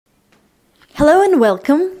Hello and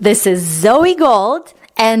welcome. This is Zoey Gold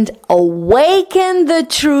and Awaken the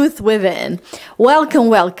Truth Within. Welcome,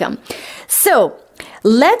 welcome. So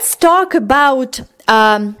let's talk about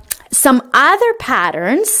some other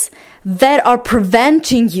patterns that are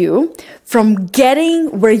preventing you from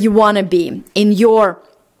getting where you want to be in your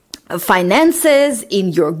finances, in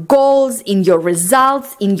your goals, in your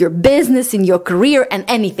results, in your business, in your career, and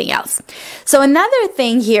anything else. So another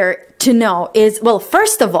thing here to know is, well,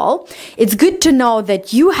 first of all, it's good to know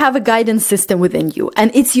that you have a guidance system within you,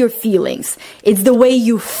 and it's your feelings. It's the way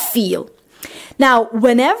you feel. Now,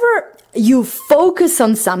 whenever you focus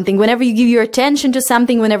on something, whenever you give your attention to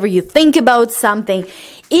something, whenever you think about something,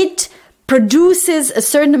 it produces a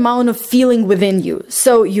certain amount of feeling within you.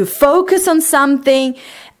 So you focus on something,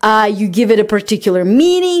 you give it a particular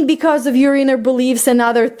meaning because of your inner beliefs and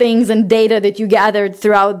other things and data that you gathered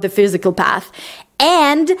throughout the physical path.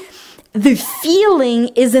 And the feeling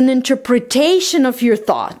is an interpretation of your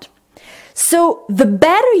thought. So the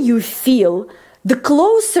better you feel, the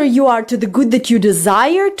closer you are to the good that you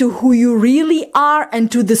desire, to who you really are,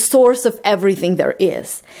 and to the source of everything there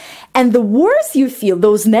is. And the worse you feel,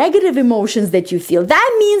 those negative emotions that you feel,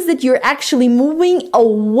 that means that you're actually moving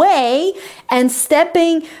away and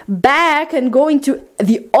stepping back and going to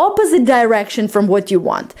the opposite direction from what you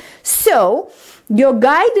want. So your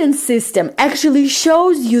guidance system actually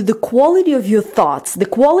shows you the quality of your thoughts, the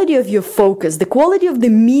quality of your focus, the quality of the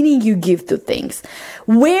meaning you give to things.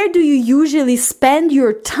 Where do you usually spend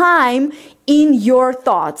your time in your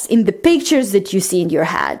thoughts, in the pictures that you see in your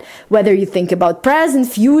head, whether you think about present,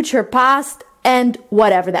 future, past, and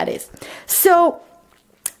whatever that is. So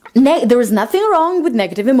there is nothing wrong with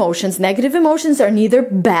negative emotions. Negative emotions are neither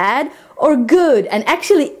bad or good. And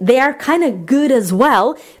actually, they are kind of good as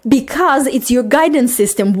well, because it's your guidance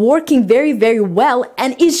system working very, very well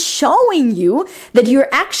and is showing you that you're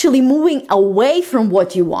actually moving away from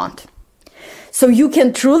what you want. So you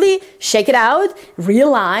can truly shake it out,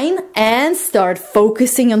 realign, and start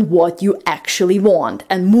focusing on what you actually want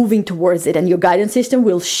and moving towards it. And your guidance system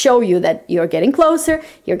will show you that you're getting closer,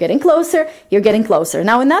 you're getting closer, you're getting closer.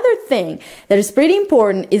 Now, another thing that is pretty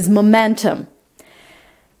important is momentum.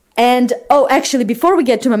 And, actually, before we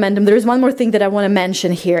get to momentum, there is one more thing that I want to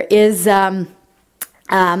mention here is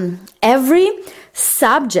every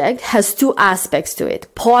subject has two aspects to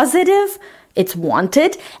it. Positive, it's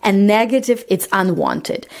wanted, and negative, it's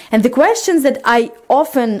unwanted. And the questions that I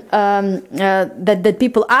often, that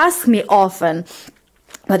people ask me often,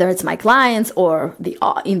 whether it's my clients or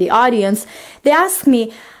in the audience, they ask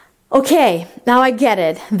me, okay, now I get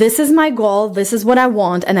it. This is my goal. This is what I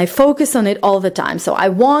want. And I focus on it all the time. So I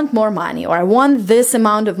want more money, or I want this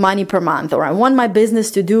amount of money per month, or I want my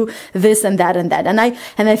business to do this and that and that. And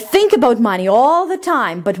I think about money all the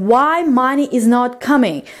time, but why money is not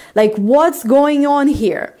coming? Like, what's going on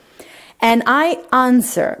here? And I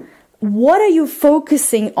answer, what are you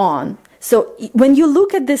focusing on? So when you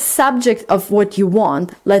look at this subject of what you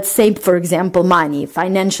want, let's say, for example, money,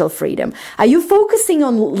 financial freedom, are you focusing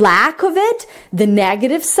on lack of it, the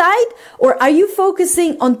negative side, or are you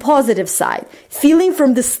focusing on positive side, feeling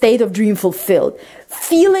from the state of dream fulfilled,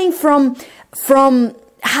 feeling from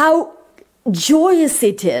how joyous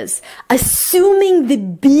it is, assuming the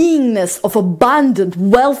beingness of abundant,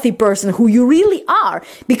 wealthy person who you really are,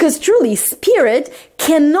 because truly spirit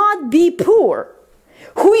cannot be poor.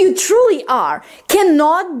 Who you truly are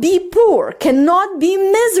cannot be poor, cannot be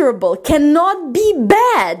miserable, cannot be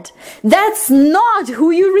bad. That's not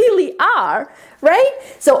who you really are, right?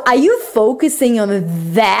 So are you focusing on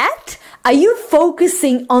that? Are you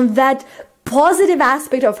focusing on that positive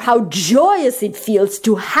aspect of how joyous it feels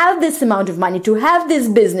to have this amount of money, to have this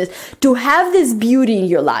business, to have this beauty in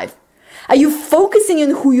your life? Are you focusing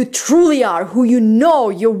on who you truly are, who you know,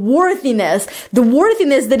 your worthiness, the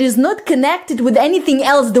worthiness that is not connected with anything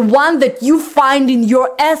else, the one that you find in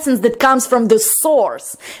your essence that comes from the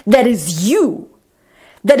source, that is you,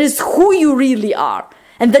 that is who you really are,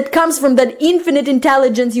 and that comes from that infinite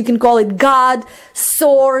intelligence, you can call it God,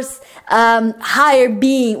 source, higher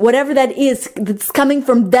being, whatever that is, that's coming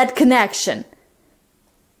from that connection,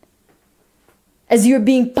 as you're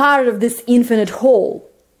being part of this infinite whole.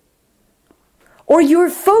 Or you're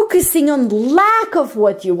focusing on lack of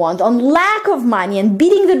what you want, on lack of money and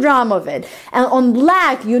beating the drum of it. And on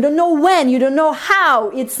lack, you don't know when, you don't know how,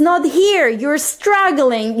 it's not here, you're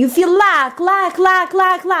struggling, you feel lack.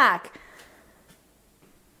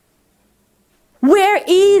 Where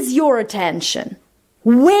is your attention?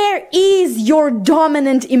 Where is your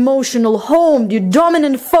dominant emotional home, your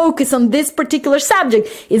dominant focus on this particular subject?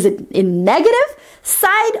 Is it in negative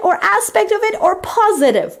side or aspect of it, or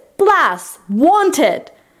positive, plus,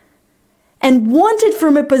 wanted? and want it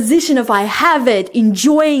from a position of I have it,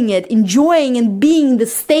 enjoying and being in the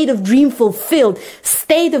state of dream fulfilled,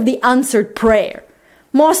 state of the answered prayer.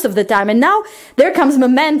 Most of the time. And now there comes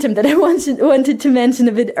momentum that I wanted to mention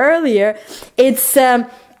a bit earlier. It's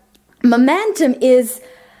momentum is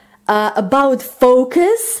about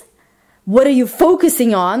focus. What are you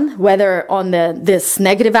focusing on, whether on this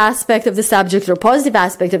negative aspect of the subject or positive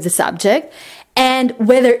aspect of the subject, and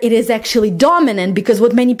whether it is actually dominant? Because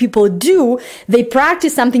what many people do, they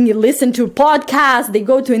practice something, they listen to a podcast, they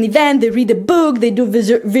go to an event, they read a book, they do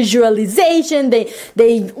visualization,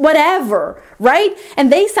 they whatever, right?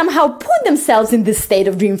 And they somehow put themselves in this state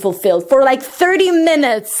of dream fulfilled for like 30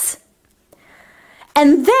 minutes.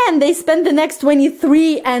 And then they spend the next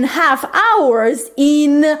 23 and a half hours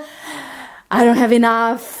in, I don't have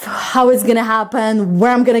enough, how it's going to happen,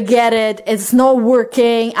 where I'm going to get it, it's not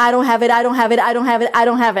working, I don't have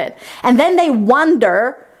it. And then they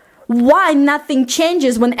wonder why nothing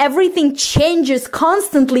changes when everything changes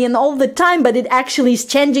constantly and all the time, but it actually is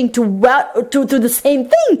changing to the same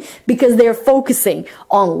thing because they're focusing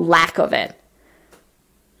on lack of it.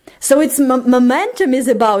 So it's momentum is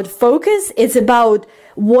about focus. It's about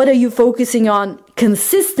what are you focusing on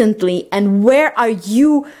consistently, and where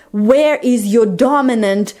is your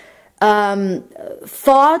dominant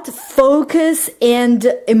thought, focus,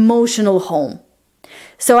 and emotional home.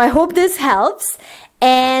 So I hope this helps,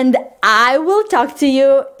 and I will talk to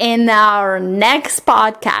you in our next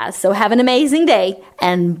podcast. So have an amazing day,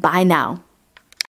 and bye now.